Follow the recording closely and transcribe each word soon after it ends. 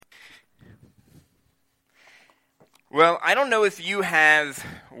Well, I don't know if you have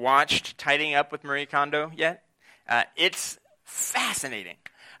watched Tidying Up with Marie Kondo yet. It's fascinating.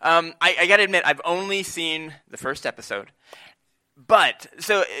 I got to admit, I've only seen the first episode. But,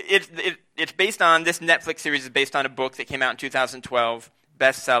 so it's based on, this Netflix series is based on a book that came out in 2012,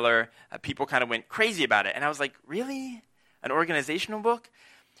 bestseller. People kind of went crazy about it. And I was like, really? An organizational book?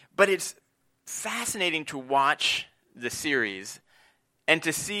 But it's fascinating to watch the series and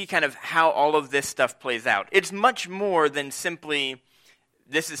to see kind of how all of this stuff plays out. It's much more than simply,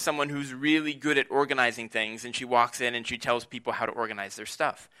 this is someone who's really good at organizing things, and she walks in and she tells people how to organize their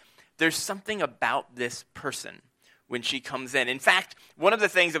stuff. There's something about this person when she comes in. In fact, one of the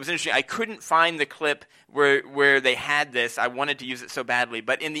things that was interesting, I couldn't find the clip where they had this. I wanted to use it so badly.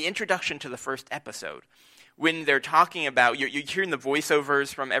 But in the introduction to the first episode, when they're talking about, you're hearing the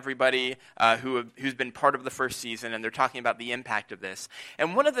voiceovers from everybody who's been part of the first season, and they're talking about the impact of this.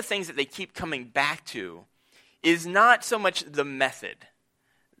 And one of the things that they keep coming back to is not so much the method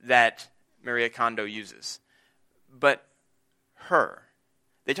that Maria Kondo uses, but her.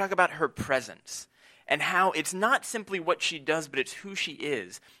 They talk about her presence and how it's not simply what she does, but it's who she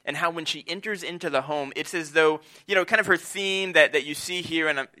is, and how when she enters into the home, it's as though, kind of her theme that you see here,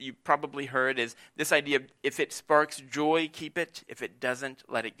 and you probably heard, is this idea of if it sparks joy, keep it. If it doesn't,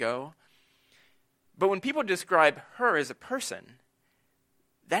 let it go. But when people describe her as a person,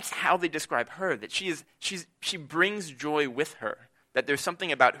 that's how they describe her, that she brings joy with her, that there's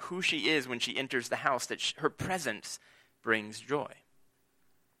something about who she is when she enters the house, that her presence brings joy.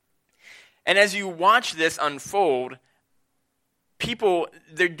 And as you watch this unfold, people,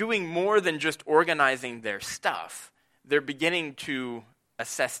 they're doing more than just organizing their stuff. They're beginning to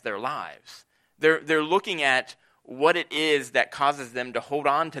assess their lives. They're looking at what it is that causes them to hold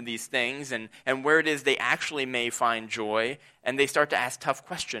on to these things and where it is they actually may find joy, and they start to ask tough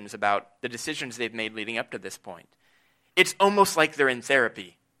questions about the decisions they've made leading up to this point. It's almost like they're in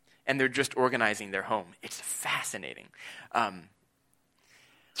therapy, and they're just organizing their home. It's fascinating.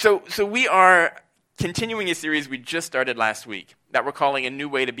 So we are continuing a series we just started last week that we're calling A New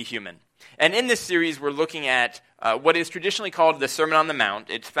Way to Be Human. And in this series, we're looking at what is traditionally called the Sermon on the Mount.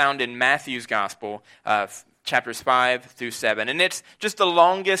 It's found in Matthew's Gospel, chapters 5 through 7. And it's just the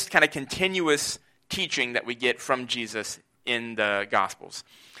longest kind of continuous teaching that we get from Jesus in the Gospels.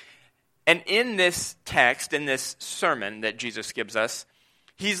 And in this text, in this sermon that Jesus gives us,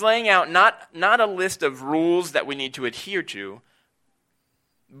 he's laying out not a list of rules that we need to adhere to,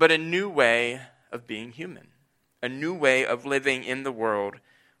 but a new way of being human, a new way of living in the world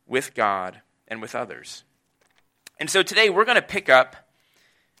with God and with others. And so today we're going to pick up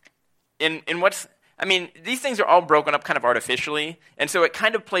in these things are all broken up kind of artificially, and so it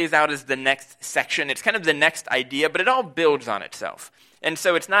kind of plays out as the next section. It's kind of the next idea, but it all builds on itself. And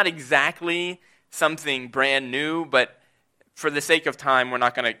so it's not exactly something brand new, but for the sake of time, we're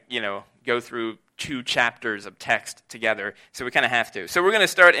not going to, go through 2 chapters of text together, so we kind of have to. So we're going to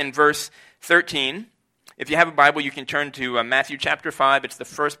start in verse 13. If you have a Bible, you can turn to Matthew chapter 5. It's the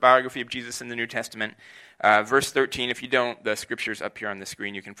first biography of Jesus in the New Testament. Verse 13, if you don't, the scripture's up here on the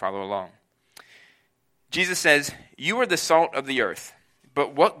screen. You can follow along. Jesus says, "You are the salt of the earth,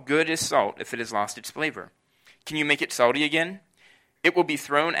 but what good is salt if it has lost its flavor? Can you make it salty again? It will be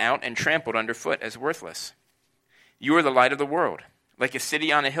thrown out and trampled underfoot as worthless. You are the light of the world, like a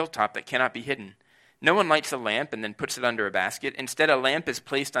city on a hilltop that cannot be hidden. No one lights a lamp and then puts it under a basket. Instead, a lamp is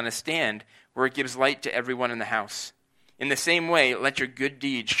placed on a stand where it gives light to everyone in the house. In the same way, let your good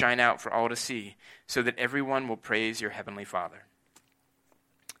deeds shine out for all to see, so that everyone will praise your heavenly Father."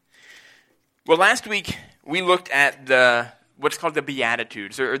 Well, last week we looked at what's called the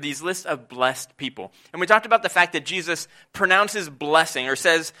Beatitudes, or these lists of blessed people. And we talked about the fact that Jesus pronounces blessing, or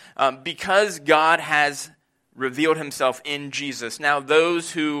says, because God has revealed himself in Jesus, now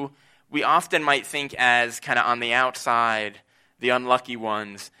those who we often might think as kind of on the outside, the unlucky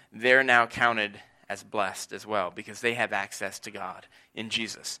ones, they're now counted as blessed as well, because they have access to God in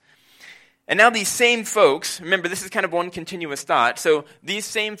Jesus. And now these same folks, remember this is kind of one continuous thought, so these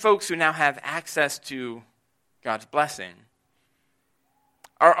same folks who now have access to God's blessing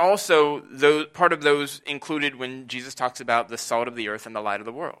are also part of those included when Jesus talks about the salt of the earth and the light of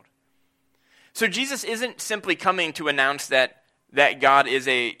the world. So Jesus isn't simply coming to announce that God is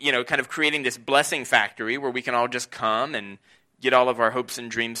kind of creating this blessing factory where we can all just come and get all of our hopes and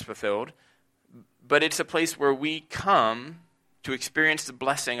dreams fulfilled. But it's a place where we come to experience the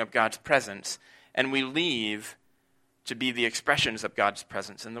blessing of God's presence, and we leave to be the expressions of God's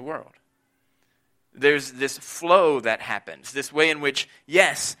presence in the world. There's this flow that happens, this way in which,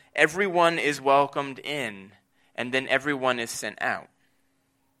 yes, everyone is welcomed in, and then everyone is sent out.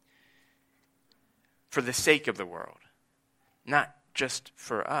 for the sake of the world, not just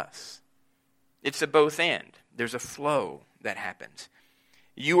for us. It's a both and. There's a flow that happens.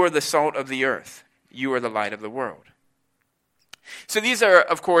 You are the salt of the earth. You are the light of the world. So these are,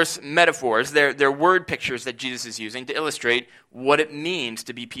 of course, metaphors. They're word pictures that Jesus is using to illustrate what it means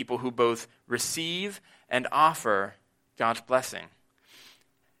to be people who both receive and offer God's blessing.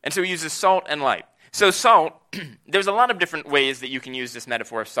 And so he uses salt and light. So salt, there's a lot of different ways that you can use this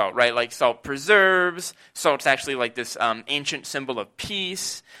metaphor of salt, right? Like salt preserves. Salt's actually like this ancient symbol of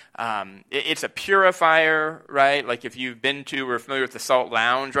peace. It's a purifier, right? Like if you've been to or familiar with the Salt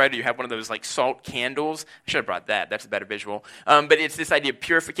Lounge, right? Or you have one of those like salt candles. I should have brought that. That's a better visual. But it's this idea of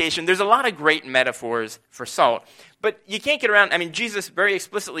purification. There's a lot of great metaphors for salt. But you can't get around, Jesus very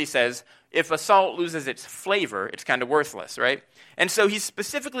explicitly says, if a salt loses its flavor, it's kind of worthless, right? And so he's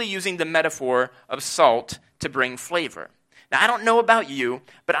specifically using the metaphor of salt to bring flavor. Now, I don't know about you,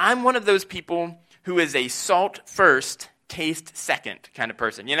 but I'm one of those people who is a salt first, taste second kind of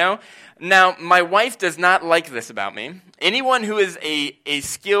person, you know? Now, my wife does not like this about me. Anyone who is a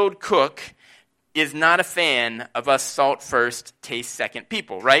skilled cook is not a fan of us salt first, taste second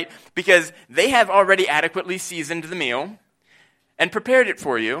people, right? Because they have already adequately seasoned the meal and prepared it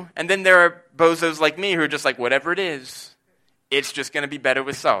for you, and then there are bozos like me who are just like, whatever it is, it's just going to be better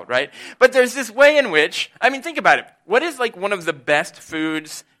with salt, right? But there's this way in which, think about it. What is like one of the best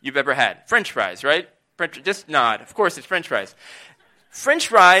foods you've ever had? French fries, right? Just nod. Of course, it's French fries. French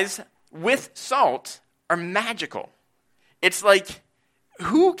fries with salt are magical. It's like,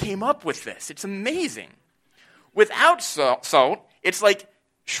 who came up with this? It's amazing. Without salt, it's like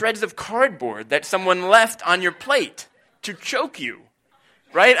shreds of cardboard that someone left on your plate to choke you,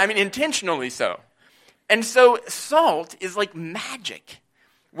 right? Intentionally so. And so salt is like magic,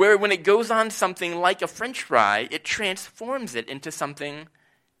 where when it goes on something like a French fry, it transforms it into something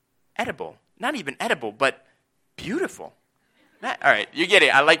edible. Not even edible, but beautiful. All right, you get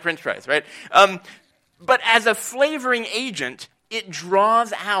it. I like French fries, right? But as a flavoring agent, it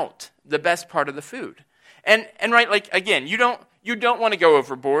draws out the best part of the food. And right, like, again, you don't want to go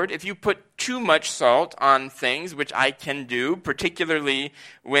overboard. If you put too much salt on things, which I can do, particularly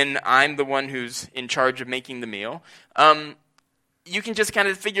when I'm the one who's in charge of making the meal, you can just kind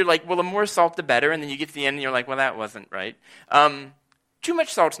of figure like, well, the more salt, the better. And then you get to the end and you're like, well, that wasn't right. Too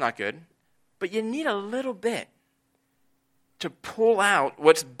much salt's not good, but you need a little bit to pull out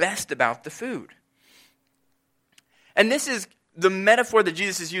what's best about the food. And this is the metaphor that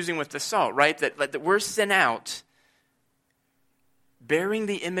Jesus is using with the salt, right? That we're sent out bearing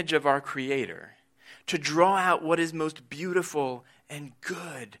the image of our Creator to draw out what is most beautiful and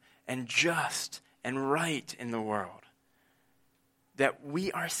good and just and right in the world. That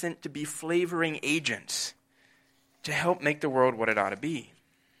we are sent to be flavoring agents to help make the world what it ought to be.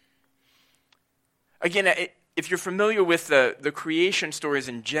 Again, if you're familiar with the creation stories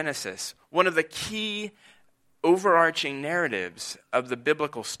in Genesis, one of the key overarching narratives of the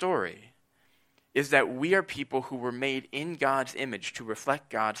biblical story is that we are people who were made in God's image to reflect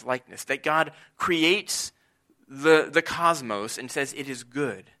God's likeness. That God creates the cosmos and says it is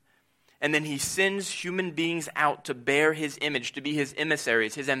good. And then he sends human beings out to bear his image, to be his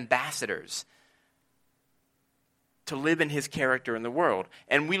emissaries, his ambassadors, to live in his character in the world.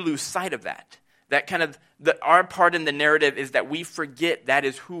 And we lose sight of that. That kind of, our part in the narrative is that we forget that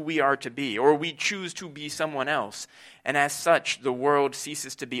is who we are to be, or we choose to be someone else. And as such, the world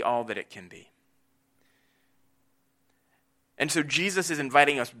ceases to be all that it can be. And so Jesus is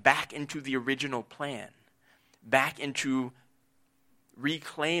inviting us back into the original plan, back into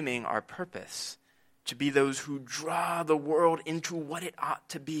reclaiming our purpose, to be those who draw the world into what it ought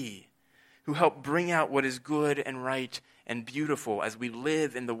to be, who help bring out what is good and right and beautiful as we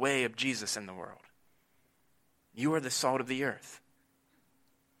live in the way of Jesus in the world. You are the salt of the earth.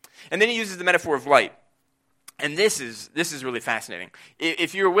 And then he uses the metaphor of light. And this is really fascinating.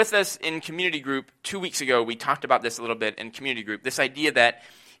 If you were with us in community group 2 weeks ago, we talked about this a little bit in community group, this idea that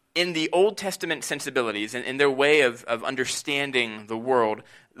in the Old Testament sensibilities and in their way of understanding the world,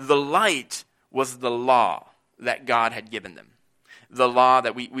 the light was the law that God had given them. The law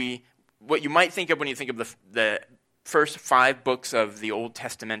that we what you might think of when you think of the first 5 books of the Old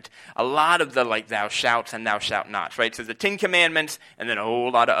Testament, a lot of the like thou shalt and thou shalt not, right? So the 10 Commandments and then a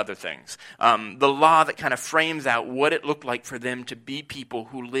whole lot of other things. The law that kind of frames out what it looked like for them to be people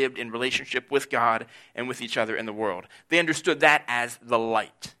who lived in relationship with God and with each other in the world. They understood that as the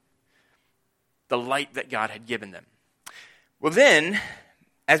light that God had given them. Well then,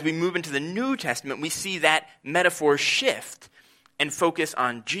 as we move into the New Testament, we see that metaphor shift and focus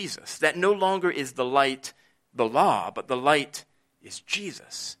on Jesus. That no longer is the light the law, but the light is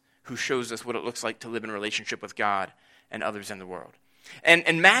Jesus, who shows us what it looks like to live in relationship with God and others in the world.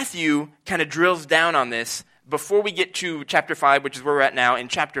 And Matthew kind of drills down on this. Before we get to chapter 5, which is where we're at now, in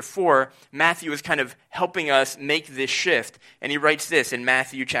chapter 4, Matthew is kind of helping us make this shift. And he writes this in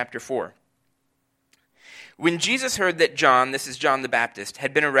Matthew chapter 4. When Jesus heard that John, this is John the Baptist,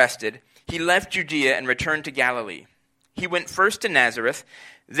 had been arrested, he left Judea and returned to Galilee. He went first to Nazareth,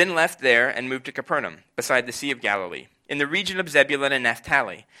 then left there and moved to Capernaum, beside the Sea of Galilee, in the region of Zebulun and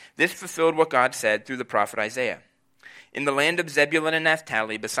Naphtali. This fulfilled what God said through the prophet Isaiah. In the land of Zebulun and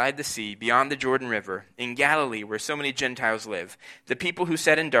Naphtali, beside the sea, beyond the Jordan River, in Galilee, where so many Gentiles live, the people who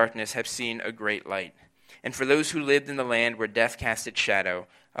sat in darkness have seen a great light. And for those who lived in the land where death cast its shadow,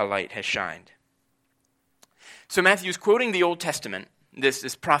 a light has shined. So Matthew's quoting the Old Testament,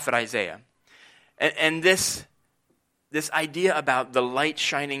 this prophet Isaiah, and this idea about the light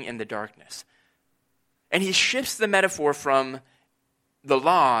shining in the darkness. And he shifts the metaphor from the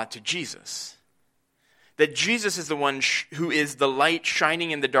law to Jesus. That Jesus is the one who is the light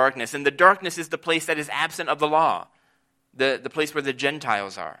shining in the darkness. And the darkness is the place that is absent of the law, the place where the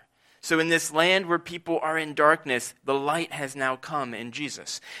Gentiles are. So in this land where people are in darkness, the light has now come in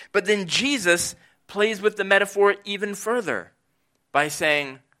Jesus. But then Jesus plays with the metaphor even further by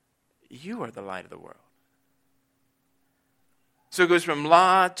saying, you are the light of the world. So it goes from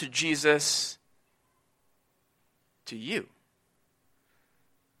law to Jesus to you.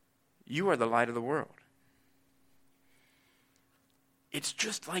 You are the light of the world. It's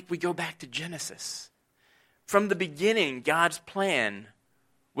just like we go back to Genesis. From the beginning, God's plan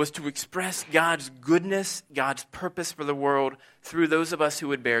was to express God's goodness, God's purpose for the world through those of us who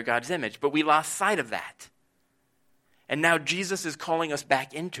would bear God's image. But we lost sight of that. And now Jesus is calling us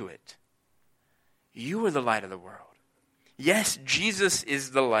back into it. You are the light of the world. Yes, Jesus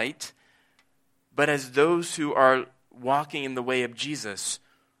is the light, but as those who are walking in the way of Jesus,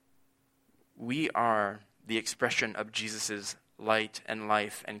 we are the expression of Jesus' light and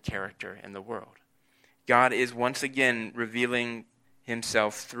life and character in the world. God is once again revealing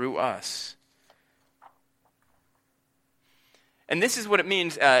himself through us. And this is what it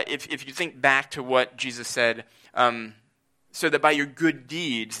means if you think back to what Jesus said, so that by your good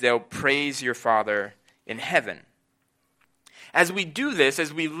deeds they'll praise your Father in heaven. As we do this,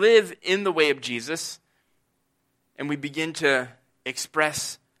 as we live in the way of Jesus, and we begin to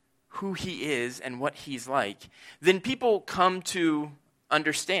express who he is and what he's like, then people come to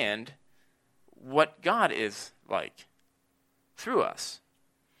understand what God is like through us.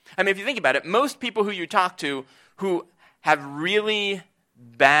 I mean, if you think about it, most people who you talk to who have really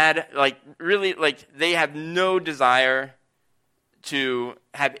bad, they have no desire to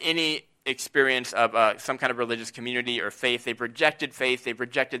have any experience of some kind of religious community or faith. They've rejected faith. They've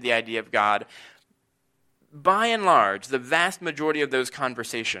rejected the idea of God. By and large, the vast majority of those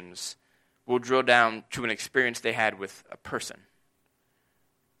conversations will drill down to an experience they had with a person.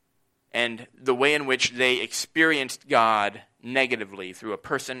 And the way in which they experienced God negatively through a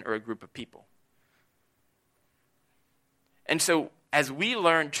person or a group of people. And so, as we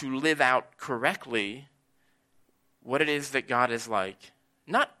learn to live out correctly what it is that God is like,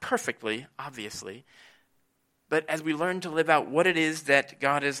 not perfectly, obviously, but as we learn to live out what it is that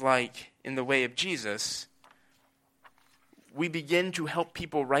God is like in the way of Jesus, we begin to help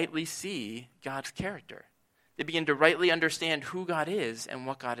people rightly see God's character. They begin to rightly understand who God is and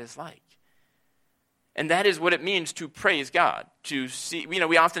what God is like. And that is what it means to praise God. To see,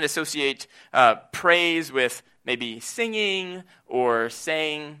 we often associate praise with maybe singing or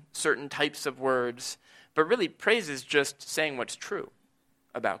saying certain types of words, but really praise is just saying what's true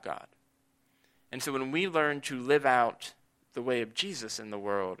about God. And so when we learn to live out the way of Jesus in the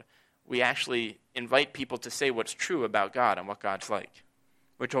world, we actually invite people to say what's true about God and what God's like,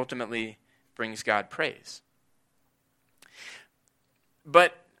 which ultimately brings God praise.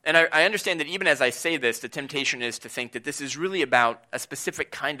 And I understand that even as I say this, the temptation is to think that this is really about a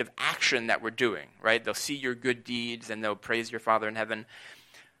specific kind of action that we're doing, right? They'll see your good deeds and they'll praise your Father in heaven.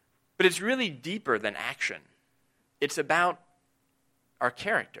 But it's really deeper than action. It's about our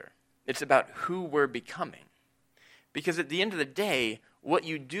character. It's about who we're becoming. Because at the end of the day, what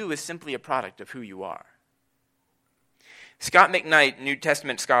you do is simply a product of who you are. Scott McKnight, New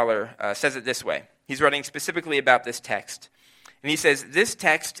Testament scholar, says it this way. He's writing specifically about this text. And he says, this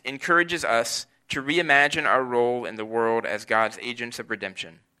text encourages us to reimagine our role in the world as God's agents of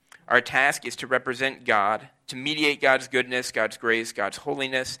redemption. Our task is to represent God, to mediate God's goodness, God's grace, God's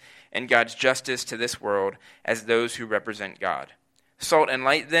holiness, and God's justice to this world as those who represent God. Salt and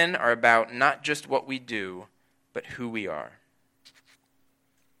light, then, are about not just what we do, but who we are.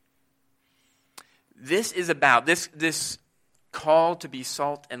 This is about, this call to be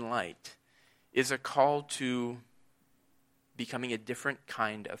salt and light is a call to becoming a different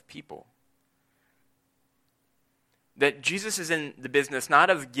kind of people. That Jesus is in the business not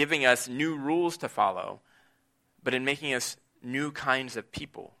of giving us new rules to follow, but in making us new kinds of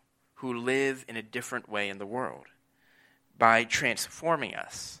people who live in a different way in the world by transforming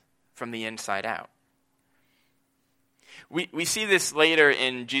us from the inside out. We see this later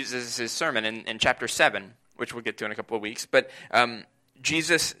in Jesus' sermon in chapter 7, which we'll get to in a couple of weeks. But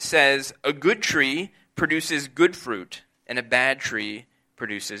Jesus says, a good tree produces good fruit, and a bad tree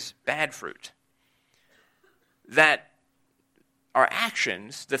produces bad fruit. That our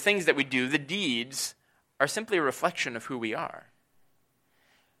actions, the things that we do, the deeds, are simply a reflection of who we are.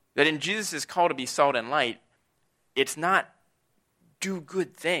 That in Jesus' call to be salt and light, it's not do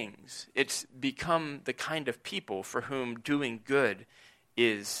good things. It's become the kind of people for whom doing good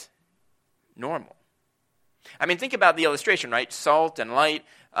is normal. I mean, think about the illustration, right? Salt and light.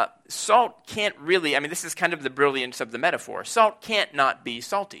 Salt can't really, this is kind of the brilliance of the metaphor. Salt can't not be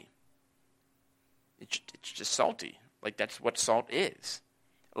salty. It's just salty. Like, that's what salt is.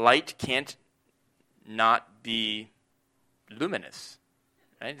 Light can't not be luminous.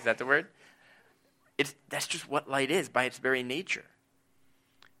 Right? Is that the word? That's just what light is by its very nature.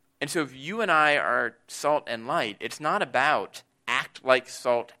 And so if you and I are salt and light, it's not about act like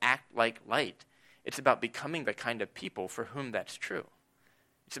salt, act like light. It's about becoming the kind of people for whom that's true.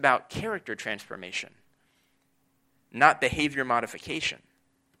 It's about character transformation, not behavior modification.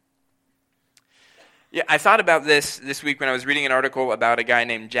 Yeah, I thought about this week when I was reading an article about a guy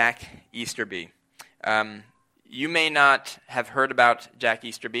named Jack Easterby. You may not have heard about Jack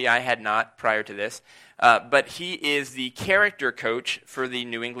Easterby. I had not prior to this. But he is the character coach for the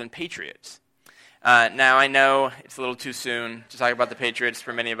New England Patriots. Now, I know it's a little too soon to talk about the Patriots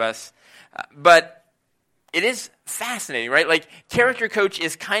for many of us. But it is fascinating, right? Like, character coach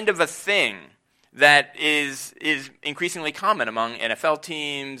is kind of a thing that is increasingly common among NFL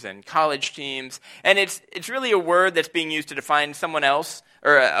teams and college teams. And it's really a word that's being used to define someone else,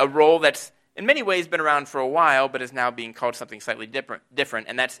 or a role that's in many ways been around for a while, but is now being called something slightly different,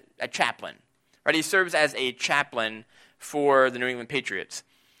 and that's a chaplain. Right? He serves as a chaplain for the New England Patriots.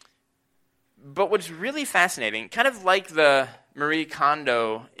 But what's really fascinating, kind of like the Marie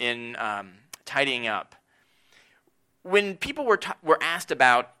Kondo in Tidying Up, when people were asked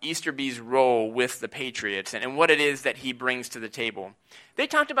about Easterby's role with the Patriots and what it is that he brings to the table, they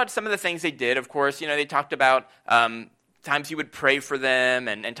talked about some of the things they did. Of course, they talked about times he would pray for them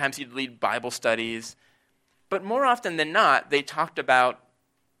and times he'd lead Bible studies. But more often than not, they talked about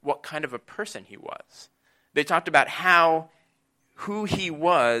what kind of a person he was. They talked about how who he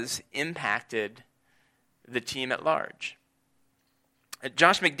was impacted the team at large.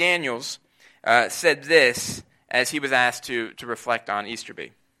 Josh McDaniels said this as he was asked to reflect on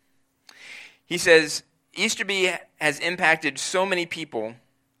Easterby. He says, Easterby has impacted so many people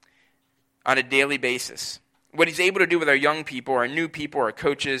on a daily basis. What he's able to do with our young people, our new people, our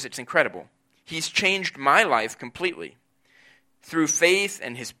coaches, it's incredible. He's changed my life completely. Through faith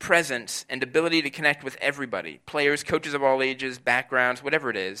and his presence and ability to connect with everybody, players, coaches of all ages, backgrounds, whatever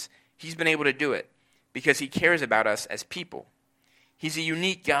it is, he's been able to do it because he cares about us as people. He's a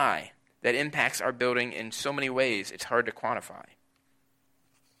unique guy that impacts our building in so many ways it's hard to quantify.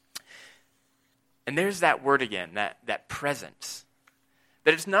 And there's that word again, that presence.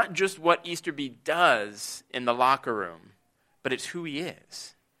 That it's not just what Easterby does in the locker room, but it's who he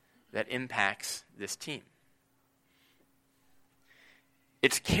is that impacts this team.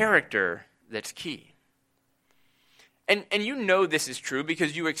 It's character that's key. And you know this is true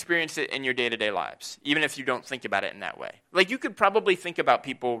because you experience it in your day-to-day lives, even if you don't think about it in that way. Like, you could probably think about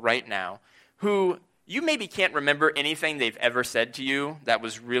people right now who you maybe can't remember anything they've ever said to you that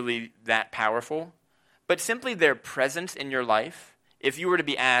was really that powerful, but simply their presence in your life, if you were to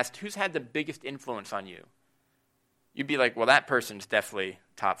be asked, who's had the biggest influence on you? You'd be like, well, that person's definitely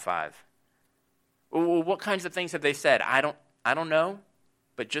top 5. Well, what kinds of things have they said? I don't know.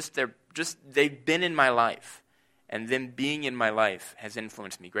 But they've been in my life, and them being in my life has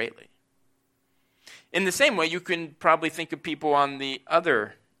influenced me greatly. In the same way, you can probably think of people on the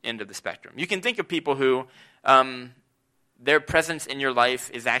other end of the spectrum. You can think of people who their presence in your life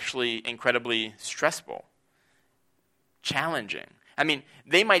is actually incredibly stressful, challenging.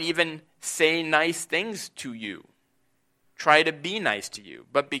 They might even say nice things to you, try to be nice to you,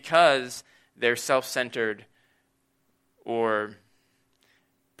 but because they're self-centered or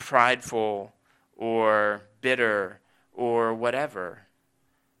prideful or bitter or whatever,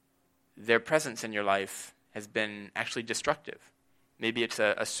 their presence in your life has been actually destructive. Maybe it's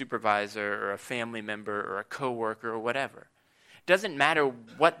a supervisor or a family member or a coworker or whatever. Doesn't matter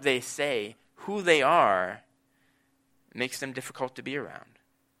what they say, who they are, it makes them difficult to be around.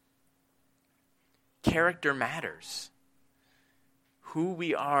 Character matters. Who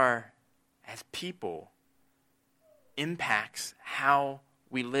we are as people impacts how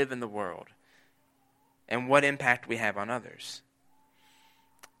we live in the world and what impact we have on others.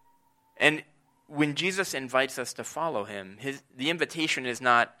 And when Jesus invites us to follow him, the invitation is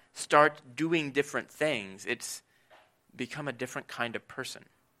not start doing different things. It's become a different kind of person,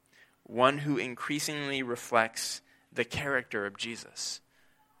 one who increasingly reflects the character of Jesus,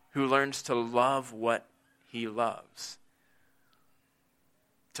 who learns to love what he loves,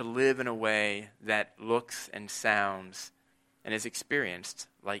 to live in a way that looks and sounds and is experienced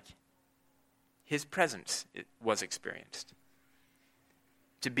like his presence was experienced,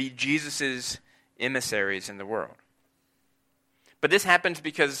 to be Jesus's emissaries in the world. But this happens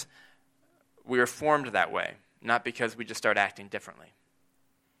because we are formed that way, not because we just start acting differently.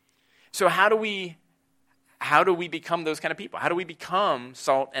 So how do we become those kind of people? How do we become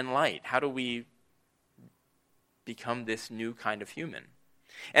salt and light? How do we become this new kind of human?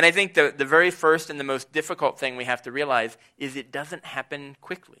 And I think the very first and the most difficult thing we have to realize is it doesn't happen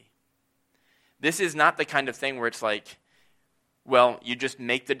quickly. This is not the kind of thing where it's like, well, you just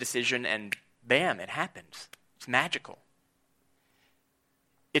make the decision and bam, it happens. It's magical.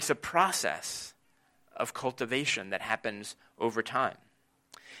 It's a process of cultivation that happens over time.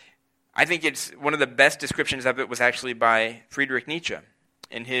 I think it's one of the best descriptions of it was actually by Friedrich Nietzsche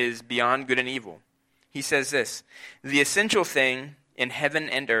in his Beyond Good and Evil. He says this: "The essential thing in heaven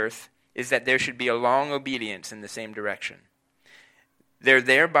and earth is that there should be a long obedience in the same direction. There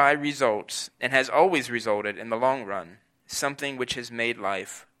thereby results, and has always resulted in the long run, something which has made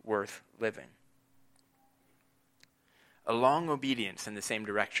life worth living." A long obedience in the same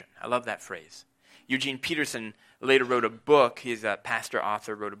direction. I love that phrase. Eugene Peterson later wrote a book, he's a pastor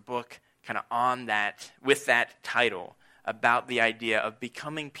author, wrote a book kind of on that, with that title, about the idea of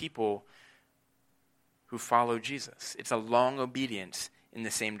becoming people who follow Jesus. It's a long obedience in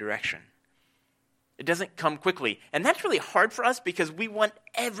the same direction. It doesn't come quickly. And that's really hard for us because we want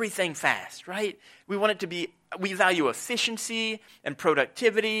everything fast, right? We want it to be, we value efficiency and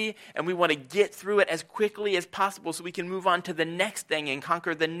productivity, and we want to get through it as quickly as possible so we can move on to the next thing and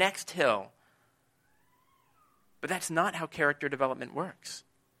conquer the next hill. But that's not how character development works.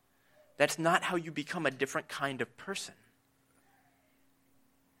 That's not how you become a different kind of person.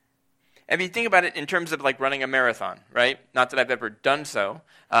 If you think about it in terms of like running a marathon, right? Not that I've ever done so,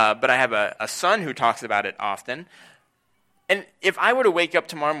 but I have a son who talks about it often. And if I were to wake up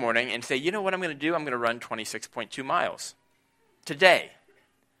tomorrow morning and say, you know what I'm going to do? I'm going to run 26.2 miles today.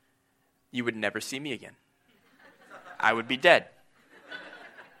 You would never see me again. I would be dead.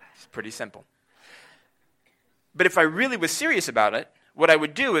 It's pretty simple. But if I really was serious about it, what I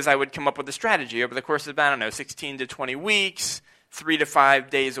would do is I would come up with a strategy over the course of, 16 to 20 weeks, 3 to 5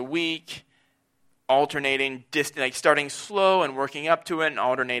 days a week, alternating like starting slow and working up to it, and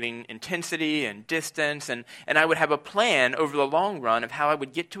alternating intensity and distance. And I would have a plan over the long run of how I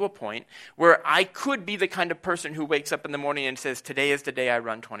would get to a point where I could be the kind of person who wakes up in the morning and says, today is the day I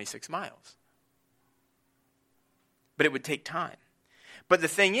run 26 miles. But it would take time. But the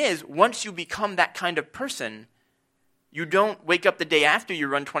thing is, once you become that kind of person, you don't wake up the day after you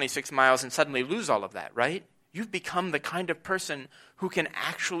run 26 miles and suddenly lose all of that, right? You've become the kind of person who can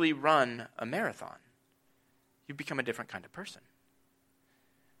actually run a marathon. You've become a different kind of person.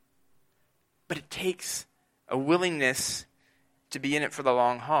 But it takes a willingness to be in it for the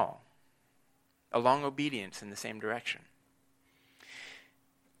long haul, a long obedience in the same direction.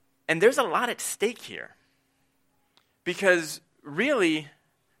 And there's a lot at stake here, because really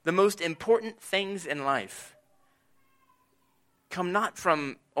the most important things in life come not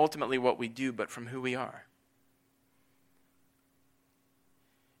from ultimately what we do, but from who we are.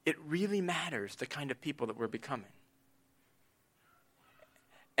 It really matters the kind of people that we're becoming.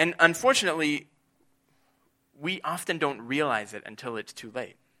 And unfortunately, we often don't realize it until it's too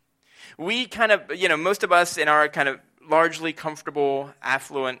late. We kind of, most of us in our kind of largely comfortable,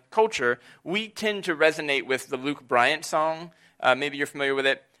 affluent culture, we tend to resonate with the Luke Bryant song. Maybe you're familiar with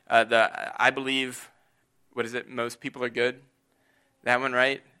it. I Believe, what is it? Most People Are Good. That one,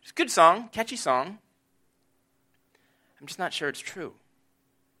 right? It's a good song, catchy song. I'm just not sure it's true.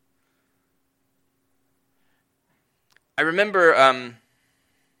 I remember a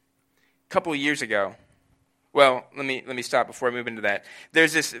couple of years ago. Well, let me stop before I move into that.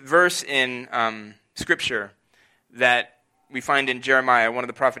 There's this verse in Scripture that we find in Jeremiah, one of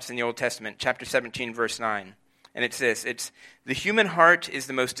the prophets in the Old Testament, chapter 17, verse 9. And it's this: "The human heart is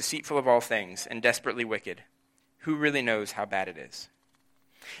the most deceitful of all things and desperately wicked. who really knows how bad it is?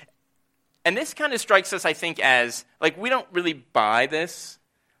 And this kind of strikes us, I think, as, like, we don't really buy this.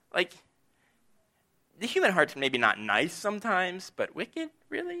 Like, the human heart's maybe not nice sometimes, but wicked,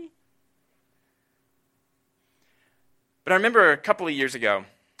 really? But I remember a couple of years ago,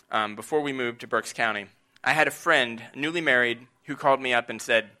 before we moved to Berks County, I had a friend, newly married, who called me up and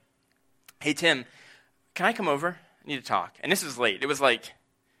said, "Hey, Tim, can I come over? I need to talk." And this was late. It was like,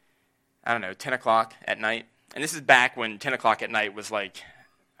 10 o'clock at night. And this is back when 10 o'clock at night was like,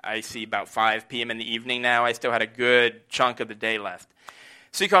 I see about 5 p.m. in the evening now. I still had a good chunk of the day left.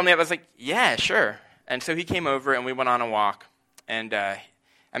 So he called me up. I was like, "Yeah, sure." And so he came over, and we went on a walk. And,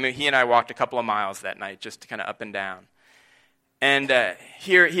 he and I walked a couple of miles that night, just kind of up and down. And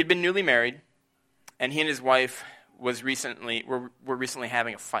here, he had been newly married, and he and his wife were recently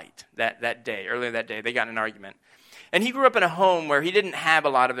having a fight earlier that day. They got in an argument. And he grew up in a home where he didn't have a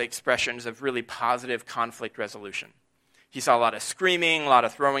lot of expressions of really positive conflict resolution. He saw a lot of screaming, a lot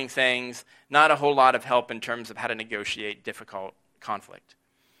of throwing things, not a whole lot of help in terms of how to negotiate difficult conflict.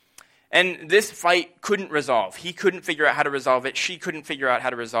 And this fight couldn't resolve. He couldn't figure out how to resolve it. She couldn't figure out how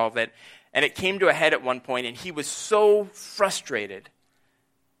to resolve it. And it came to a head at one point, and he was so frustrated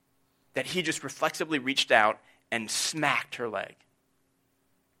that he just reflexively reached out and smacked her leg.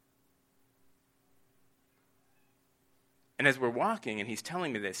 And as we're walking and he's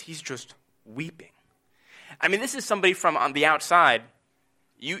telling me this, he's just weeping. This is somebody from on the outside.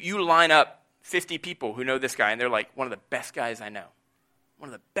 You line up 50 people who know this guy, and they're like, one of the best guys I know. One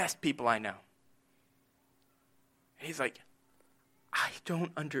of the best people I know. And he's like, I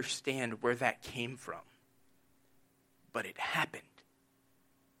don't understand where that came from, but it happened.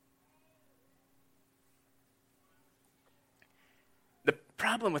 The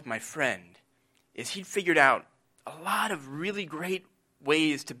problem with my friend is he'd figured out a lot of really great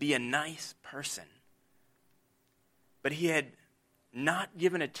ways to be a nice person, but he had not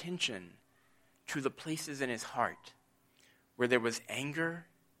given attention to the places in his heart where there was anger,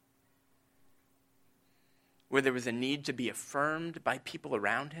 where there was a need to be affirmed by people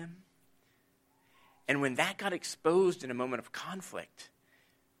around him. And when that got exposed in a moment of conflict,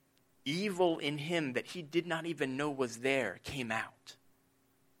 evil in him that he did not even know was there came out.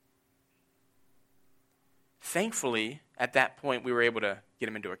 Thankfully, at that point, we were able to get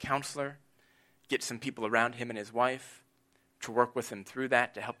him into a counselor, get some people around him and his wife to work with him through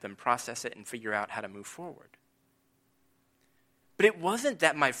that, to help them process it and figure out how to move forward. But it wasn't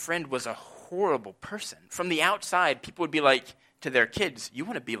that my friend was a horrible person. From the outside, people would be like to their kids, "You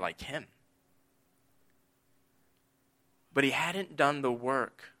want to be like him." But he hadn't done the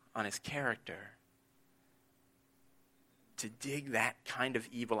work on his character to dig that kind of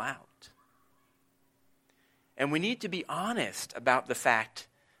evil out. And we need to be honest about the fact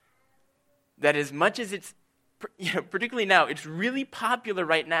that as much as it's, particularly now, it's really popular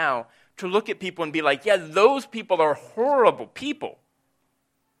right now to look at people and be like, yeah, those people are horrible people.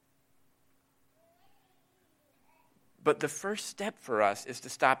 But the first step for us is to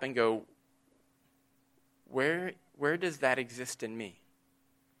stop and go, where does that exist in me?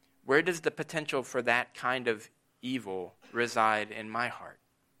 Where does the potential for that kind of evil reside in my heart?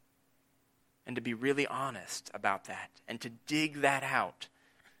 And to be really honest about that and to dig that out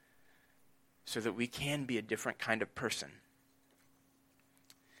so that we can be a different kind of person.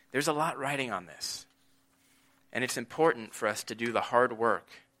 There's a lot riding on this, and it's important for us to do the hard work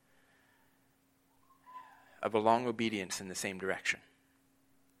of a long obedience in the same direction.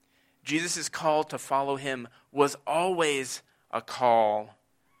 Jesus' call to follow him was always a call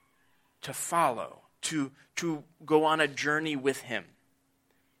to follow, to go on a journey with him.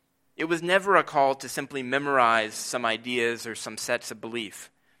 It was never a call to simply memorize some ideas or some sets of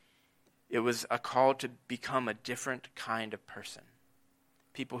belief. It was a call to become a different kind of person.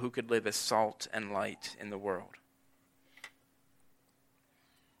 People who could live as salt and light in the world.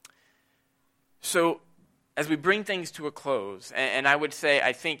 So, as we bring things to a close, and I would say,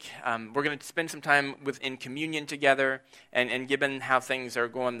 I think we're going to spend some time in communion together, and given how things are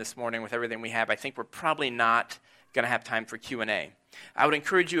going this morning with everything we have, I think we're probably not going to have time for Q&A. I would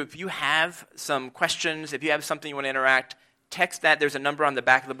encourage you, if you have some questions, if you have something you want to interact, text that. There's a number on the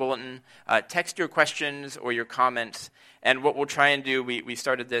back of the bulletin. Text your questions or your comments. And what we'll try and do, we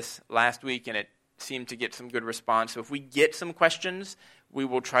started this last week, and it seemed to get some good response. So if we get some questions, we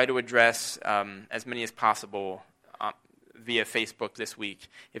will try to address as many as possible via Facebook this week.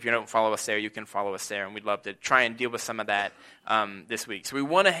 If you don't follow us there, you can follow us there, and we'd love to try and deal with some of that this week. So we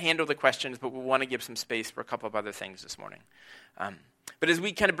want to handle the questions, but we want to give some space for a couple of other things this morning. But as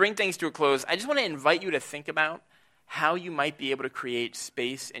we kind of bring things to a close, I just want to invite you to think about how you might be able to create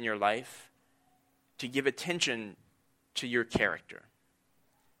space in your life to give attention to your character,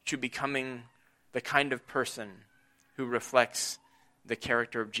 to becoming the kind of person who reflects the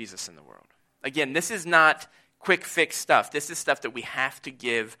character of Jesus in the world. Again, this is not quick fix stuff. This is stuff that we have to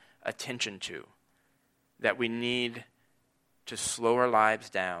give attention to, that we need to slow our lives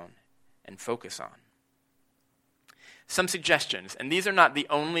down and focus on. Some suggestions, and these are not the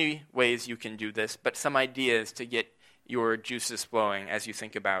only ways you can do this, but some ideas to get your juices flowing as you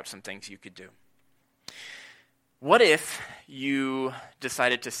think about some things you could do. What if you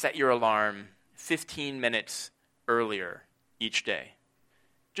decided to set your alarm 15 minutes earlier each day?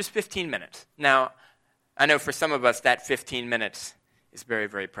 Just 15 minutes. Now, I know for some of us that 15 minutes is very,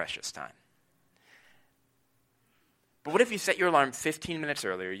 very precious time. But what if you set your alarm 15 minutes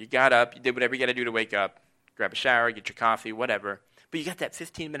earlier? You got up, you did whatever you got to do to wake up, grab a shower, get your coffee, whatever, but you got that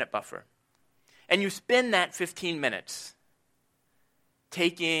 15-minute buffer. And you spend that 15 minutes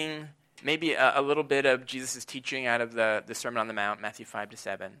taking maybe a little bit of Jesus' teaching out of the Sermon on the Mount, Matthew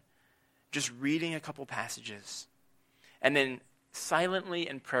 5-7, just reading a couple passages, and then silently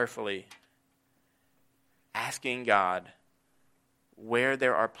and prayerfully asking God where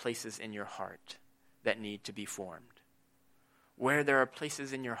there are places in your heart that need to be formed, where there are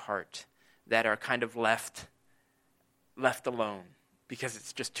places in your heart that are kind of left alone because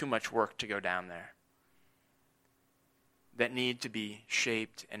it's just too much work to go down there, that need to be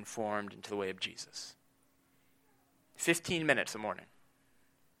shaped and formed into the way of Jesus. 15 minutes a morning.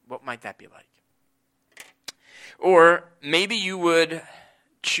 What might that be like? Or maybe you would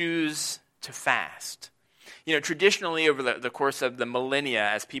choose to fast. You know, traditionally over the course of the millennia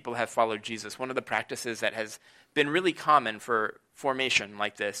as people have followed Jesus, one of the practices that has been really common for formation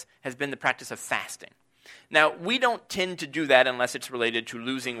like this has been the practice of fasting. Now, we don't tend to do that unless it's related to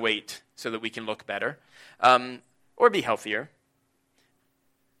losing weight so that we can look better or be healthier.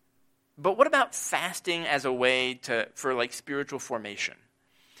 But what about fasting as a way for like spiritual formation?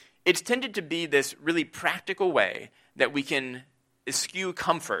 It's tended to be this really practical way that we can eschew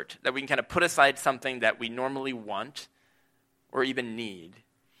comfort, that we can kind of put aside something that we normally want or even need,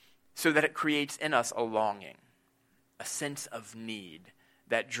 so that it creates in us a longing, a sense of need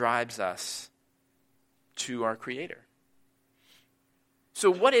that drives us to our Creator.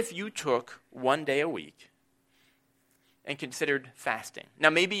 So what if you took one day a week and considered fasting? Now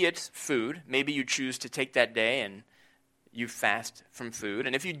maybe it's food. Maybe you choose to take that day and you fast from food.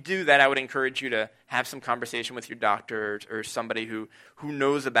 And if you do that, I would encourage you to have some conversation with your doctor or somebody who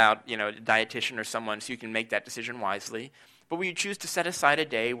knows about, a dietitian or someone, so you can make that decision wisely. But will you choose to set aside a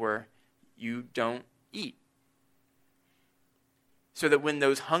day where you don't eat, so that when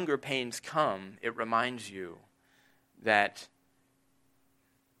those hunger pains come, it reminds you that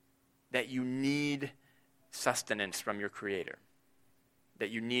you need sustenance from your Creator, that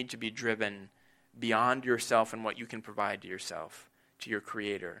you need to be driven beyond yourself and what you can provide to yourself, to your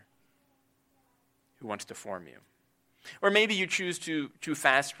Creator who wants to form you. Or maybe you choose to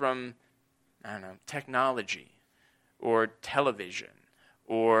fast from, technology or television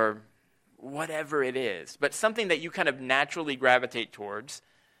or whatever it is, but something that you kind of naturally gravitate towards,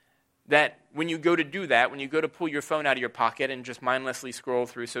 that when you go to do that, when you go to pull your phone out of your pocket and just mindlessly scroll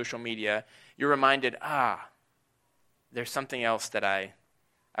through social media, you're reminded, there's something else that I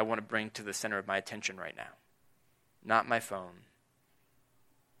want to bring to the center of my attention right now. Not my phone.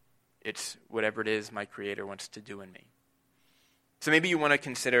 It's whatever it is my Creator wants to do in me. So maybe you want to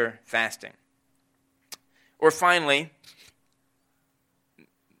consider fasting. Or finally,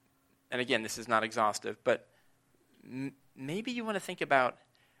 and again, this is not exhaustive, but maybe you want to think about,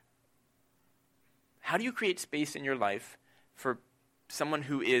 how do you create space in your life for someone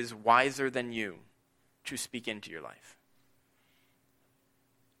who is wiser than you to speak into your life?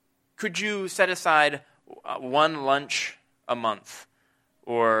 Could you set aside one lunch a month,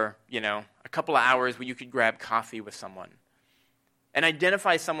 or, a couple of hours where you could grab coffee with someone and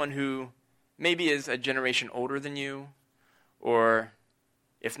identify someone who maybe is a generation older than you, or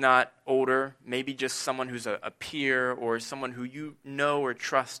if not older, maybe just someone who's a peer or someone who you know or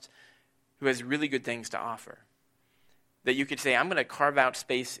trust who has really good things to offer? That you could say, I'm going to carve out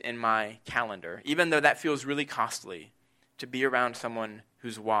space in my calendar, even though that feels really costly, to be around someone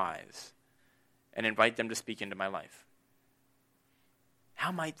who's wise and invite them to speak into my life.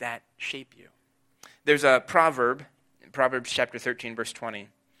 How might that shape you? There's a proverb, in Proverbs chapter 13, verse 20,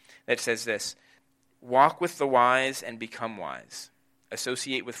 that says this: walk with the wise and become wise.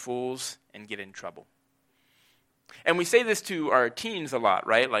 Associate with fools and get in trouble. And we say this to our teens a lot,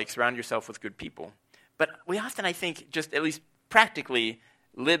 right? Like, surround yourself with good people. But we often, I think, just at least practically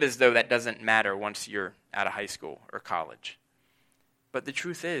live as though that doesn't matter once you're out of high school or college. But the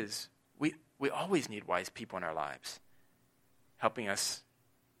truth is, we always need wise people in our lives, helping us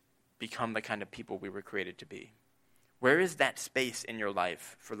become the kind of people we were created to be. Where is that space in your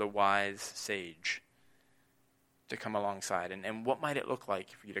life for the wise sage to come alongside? And what might it look like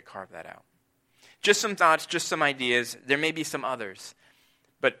for you to carve that out? Just some thoughts, just some ideas. There may be some others.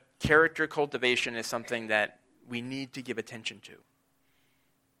 But character cultivation is something that we need to give attention to.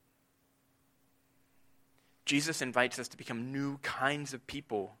 Jesus invites us to become new kinds of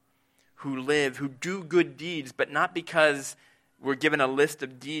people who do good deeds, but not because we're given a list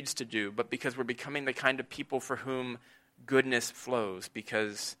of deeds to do, but because we're becoming the kind of people for whom goodness flows,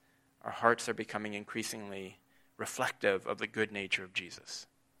 because our hearts are becoming increasingly reflective of the good nature of Jesus.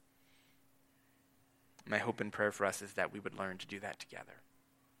 My hope and prayer for us is that we would learn to do that together.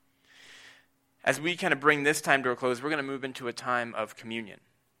 As we kind of bring this time to a close, we're going to move into a time of communion.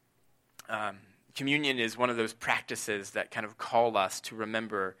 Communion is one of those practices that kind of call us to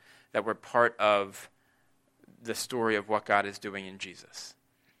remember that we're part of the story of what God is doing in Jesus.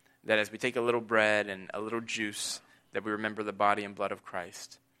 That as we take a little bread and a little juice, that we remember the body and blood of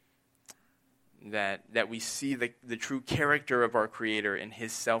Christ. That we see the true character of our Creator in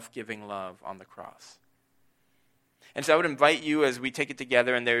his self-giving love on the cross. And so I would invite you as we take it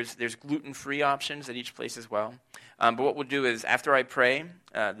together, and there's gluten-free options at each place as well. But what we'll do is after I pray,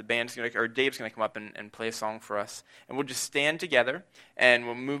 Dave's going to come up and play a song for us. And we'll just stand together, and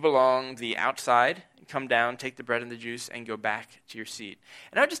we'll move along the outside, come down, take the bread and the juice, and go back to your seat.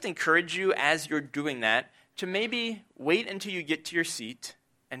 And I would just encourage you as you're doing that to maybe wait until you get to your seat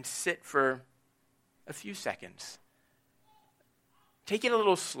and sit for a few seconds. Take it a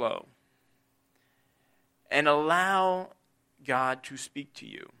little slow. And allow God to speak to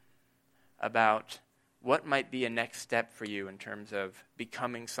you about what might be a next step for you in terms of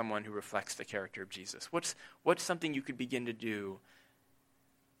becoming someone who reflects the character of Jesus. What's something you could begin to do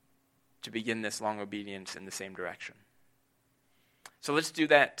to begin this long obedience in the same direction? So let's do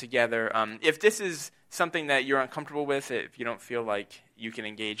that together. If this is something that you're uncomfortable with, if you don't feel like you can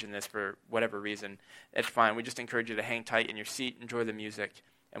engage in this for whatever reason, it's fine. We just encourage you to hang tight in your seat, enjoy the music,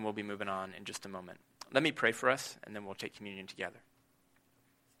 and we'll be moving on in just a moment. Let me pray for us, and then we'll take communion together.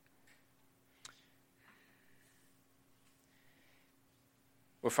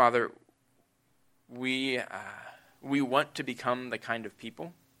 Well, Father, we want to become the kind of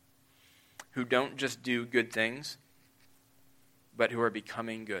people who don't just do good things, but who are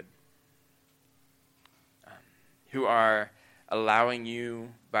becoming good, who are allowing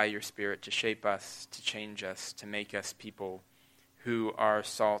you by your Spirit to shape us, to change us, to make us people who are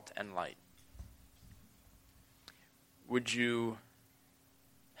salt and light. Would you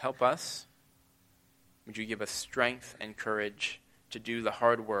help us? Would you give us strength and courage to do the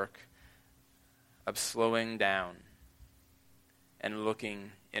hard work of slowing down and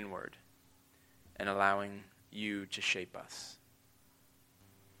looking inward and allowing you to shape us?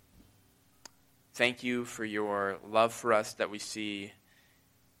 Thank you for your love for us that we see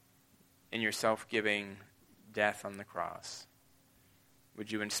in your self-giving death on the cross. Would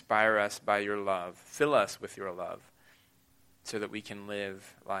you inspire us by your love, fill us with your love, so that we can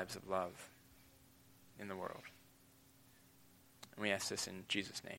live lives of love in the world. And we ask this in Jesus' name.